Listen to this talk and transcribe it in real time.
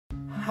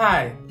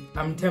Hi,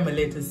 I'm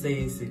Thembalethu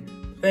Seyisi,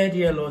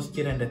 third-year law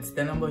student at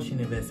Stellenbosch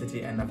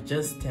University, and I've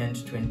just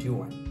turned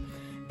 21.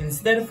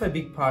 Instead of a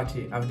big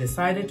party, I've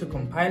decided to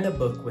compile a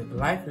book with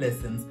life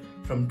lessons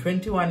from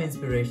 21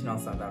 inspirational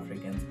South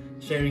Africans,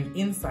 sharing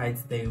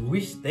insights they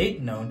wish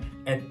they'd known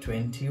at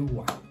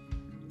 21.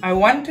 I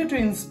wanted to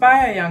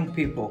inspire young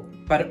people,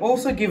 but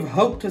also give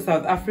hope to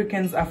South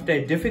Africans after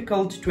a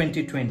difficult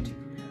 2020.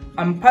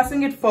 I'm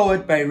passing it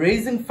forward by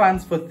raising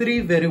funds for 3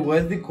 very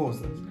worthy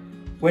causes.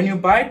 When you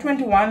buy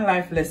 21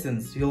 life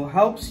lessons, you'll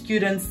help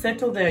students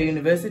settle their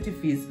university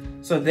fees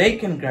so they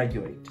can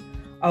graduate.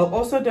 I'll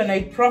also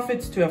donate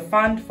profits to a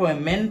fund for a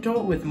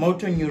mentor with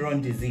motor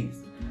neuron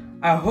disease.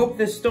 I hope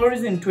the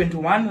stories in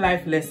 21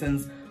 life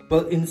lessons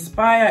will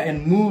inspire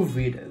and move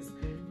readers.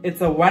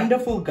 It's a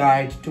wonderful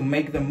guide to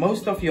make the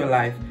most of your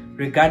life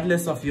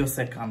regardless of your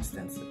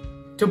circumstances.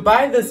 To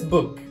buy this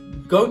book,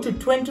 go to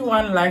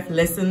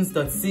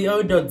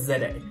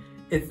 21lifelessons.co.za.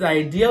 It's the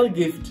ideal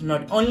gift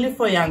not only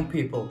for young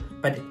people,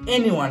 but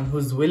anyone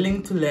who's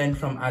willing to learn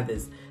from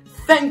others.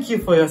 Thank you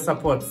for your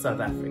support, South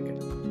Africa.